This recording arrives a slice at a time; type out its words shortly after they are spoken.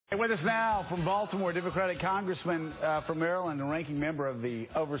With us now from Baltimore, Democratic Congressman from Maryland and ranking member of the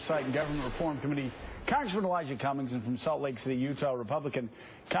Oversight and Government Reform Committee, Congressman Elijah Cummings, and from Salt Lake City, Utah, Republican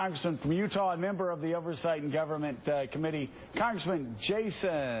Congressman from Utah and member of the Oversight and Government Committee, Congressman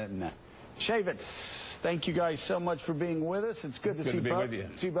Jason Chaffetz. Thank you guys so much for being with us. It's good to see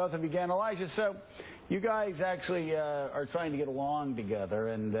both of you again. Elijah, so you guys actually are trying to get along together,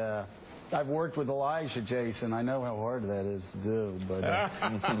 and I've worked with Elijah, Jason. I know how hard that is to do, but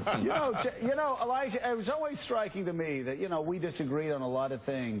you know, Elijah, it was always striking to me that we disagreed on a lot of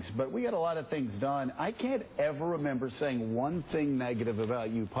things, but we got a lot of things done. I can't ever remember saying one thing negative about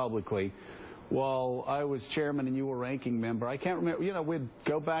you publicly while I was chairman and you were ranking member. I can't remember. We'd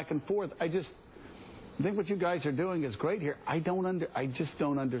go back and forth. I think what you guys are doing is great here. I just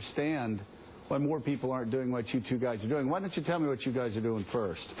don't understand why more people aren't doing what you two guys are doing. Why don't you tell me what you guys are doing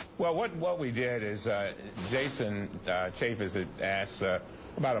first? Well, what we did is Jason Chaffetz had asked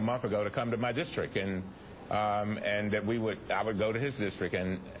about a month ago to come to my district, and that I would go to his district,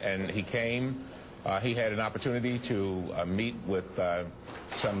 and he came. He had an opportunity to meet with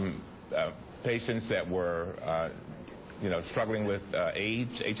some patients that were struggling with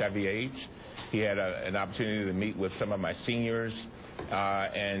AIDS, HIV/AIDS. He had an opportunity to meet with some of my seniors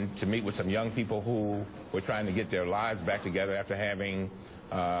and to meet with some young people who were trying to get their lives back together after having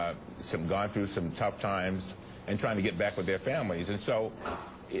gone through some tough times and trying to get back with their families. And so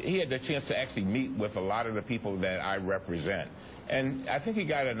he had the chance to actually meet with a lot of the people that I represent. And I think he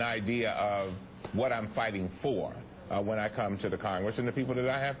got an idea of what I'm fighting for when I come to the Congress, and the people that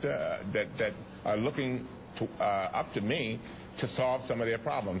I have to that are looking up to me to solve some of their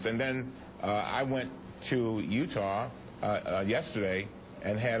problems. And then I went to Utah yesterday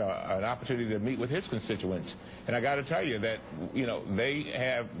and had an opportunity to meet with his constituents. And I got to tell you that, they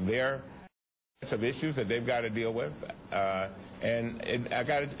have their sets of issues that they've got to deal with. And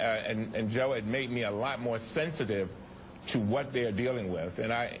Joe, it made me a lot more sensitive to what they're dealing with.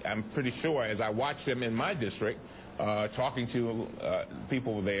 And I'm pretty sure as I watch them in my district, talking to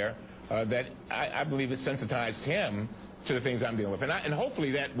people there, that I believe it sensitized him to the things I'm dealing with. And hopefully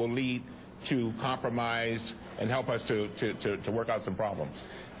that will lead to compromise and help us to work out some problems.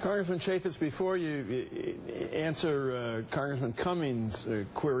 Congressman Chaffetz, before you answer Congressman Cummings'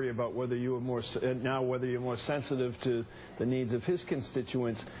 query about whether you're more sensitive to the needs of his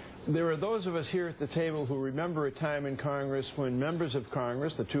constituents, there are those of us here at the table who remember a time in Congress when members of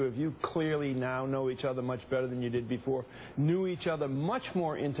Congress, the two of you clearly now know each other much better than you did before, knew each other much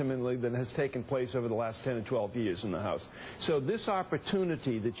more intimately than has taken place over the last 10 or 12 years in the House. So this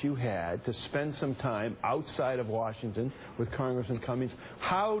opportunity that you had to spend some time outside of Washington with Congressman Cummings,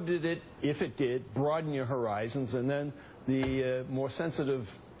 how did it, if it did, broaden your horizons? And then the more sensitive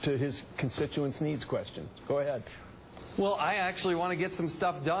to his constituents' needs question. Go ahead. Well, I actually want to get some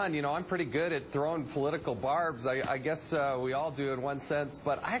stuff done. I'm pretty good at throwing political barbs. I guess we all do in one sense,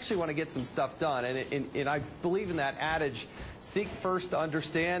 but I actually want to get some stuff done. And I believe in that adage, seek first to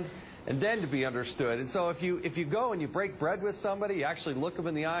understand and then to be understood. And so if you go and you break bread with somebody, you actually look them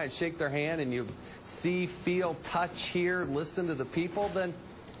in the eye and shake their hand, and you see, feel, touch, hear, listen to the people, then,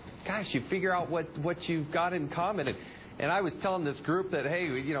 gosh, you figure out what you've got in common. And I was telling this group that,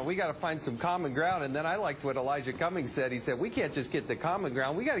 hey, we got to find some common ground. And then I liked what Elijah Cummings said. He said, we can't just get to common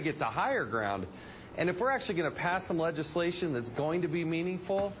ground. We got to get to higher ground. And if we're actually going to pass some legislation that's going to be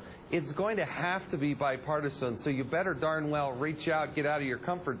meaningful, it's going to have to be bipartisan. So you better darn well reach out, get out of your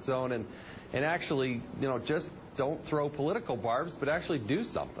comfort zone, and actually, just don't throw political barbs, but actually do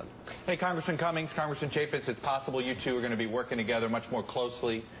something. Hey, Congressman Cummings, Congressman Chaffetz, it's possible you two are going to be working together much more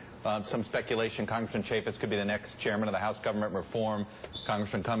closely. Some speculation, Congressman Chaffetz could be the next chairman of the House Government Reform.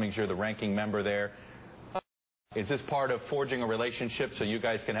 Congressman Cummings, you're the ranking member there. Is this part of forging a relationship so you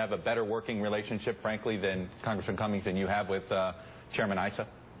guys can have a better working relationship, frankly, than Congressman Cummings and you have with Chairman Issa?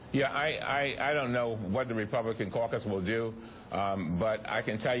 Yeah, I don't know what the Republican caucus will do, but I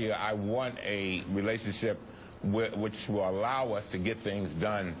can tell you I want a relationship which will allow us to get things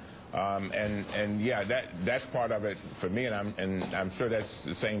done. And yeah, that's part of it for me, and I'm sure that's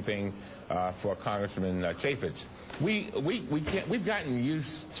the same thing for Congressman Chaffetz. We've gotten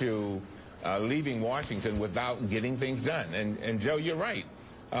used to leaving Washington without getting things done. And Joe, you're right.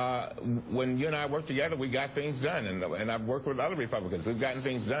 When you and I work together, we got things done, and I've worked with other Republicans. We've gotten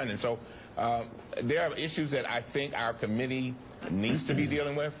things done, and so there are issues that I think our committee needs to be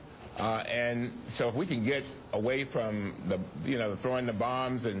dealing with. And so if we can get away from the throwing the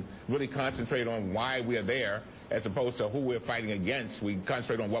bombs and really concentrate on why we're there as opposed to who we're fighting against, we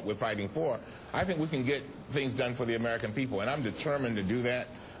concentrate on what we're fighting for, I think we can get things done for the American people. And I'm determined to do that,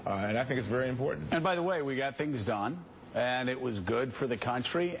 and I think it's very important. And by the way, we got things done. And it was good for the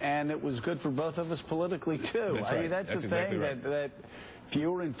country, and it was good for both of us politically, too. That's I right. mean, that's the exactly thing right. that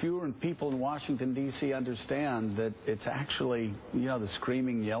fewer and fewer people in Washington, D.C. understand that it's actually, the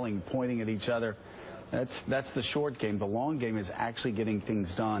screaming, yelling, pointing at each other. That's the short game. The long game is actually getting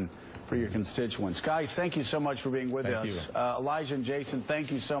things done for your constituents. Guys, thank you so much for being with us. Elijah and Jason,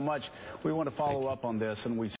 thank you so much. We want to follow up on this, and we